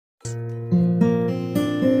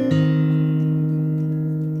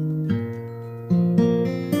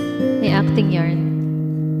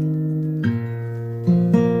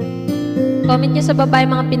Comment nyo sa baba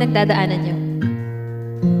yung mga pinagdadaanan nyo.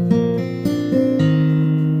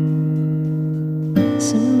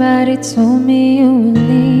 Somebody told me you were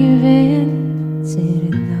leaving,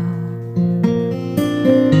 didn't know.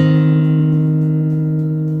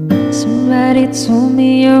 Somebody told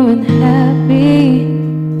me you're unhappy,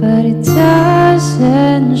 but it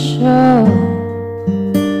doesn't show.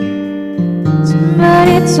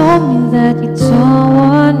 Somebody told me that you don't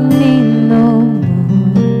want me no more.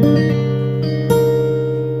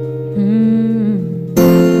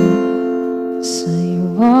 So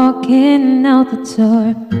you're walking out the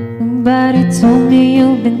door. Somebody told me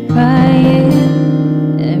you've been crying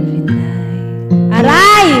every night.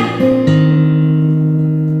 Aray!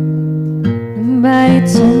 Somebody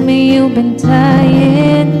told me you've been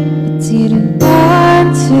dying, but didn't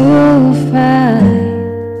want to fight.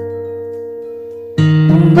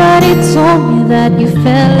 Somebody told me that you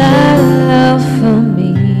fell out of love for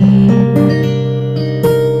me.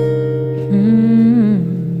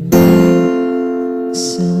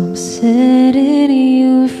 So I'm setting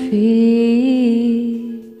you free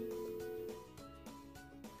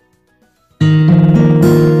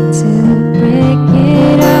to break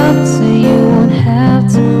it up so you won't have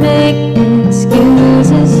to make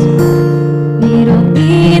excuses. We don't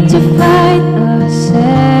need to fight or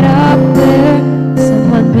set up where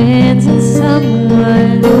someone wins and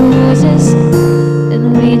someone loses.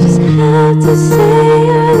 And we just have to say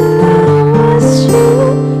our love was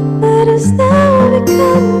true. Let us now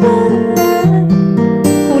become alive.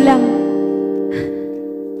 Kulang.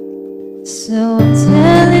 So I'm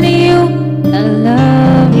telling you, I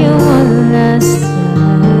love you one last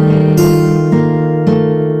time.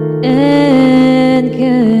 And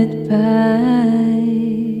goodbye.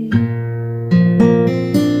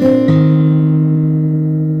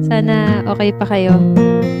 Sana okay pa kayo.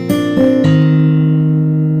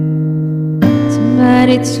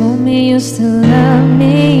 Somebody told me you still love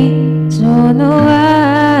me, don't know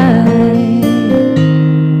why.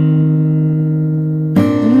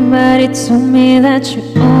 Somebody told me that you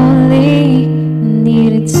only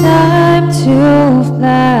needed time to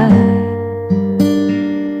fly.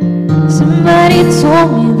 Somebody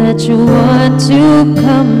told me that you want to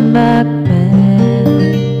come back when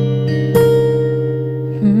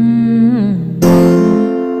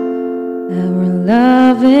our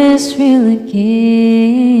love is real again.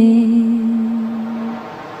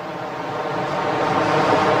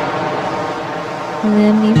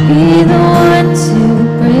 Let me be the one to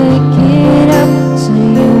break it up so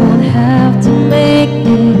you won't have to make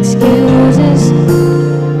excuses.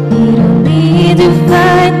 We don't need to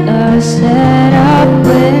fight or set up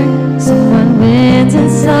where someone wins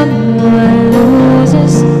and someone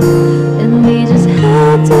loses. And we just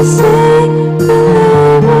have to say the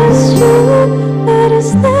love was true. Let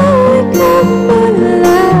us now become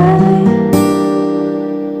alive.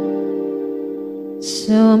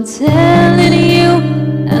 So I'm telling you,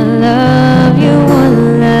 I love you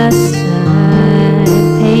one last time.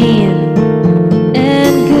 Pain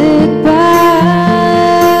and goodbye.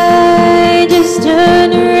 Just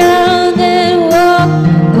turn around and walk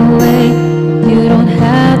away. You don't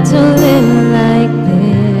have to live like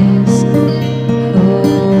this.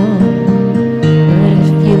 Oh, but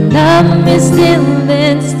if you love me still,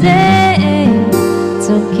 then stay.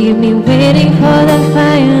 Don't keep me waiting for the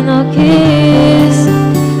final kiss.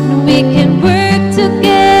 We can work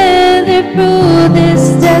together through this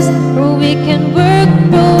test, or we can work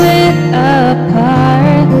through it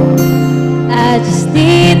apart. I just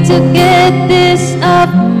need to get this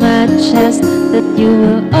off my chest, that you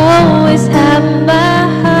will always have my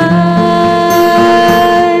heart.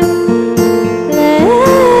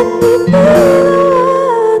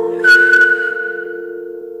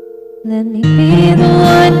 Let me be the one. Let me be the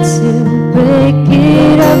one to break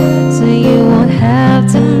it up so you won't have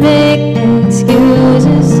to make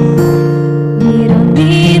excuses. We don't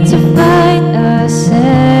need to fight or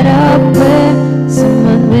set up where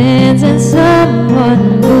someone wins and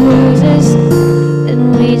someone loses.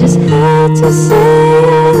 And we just have to say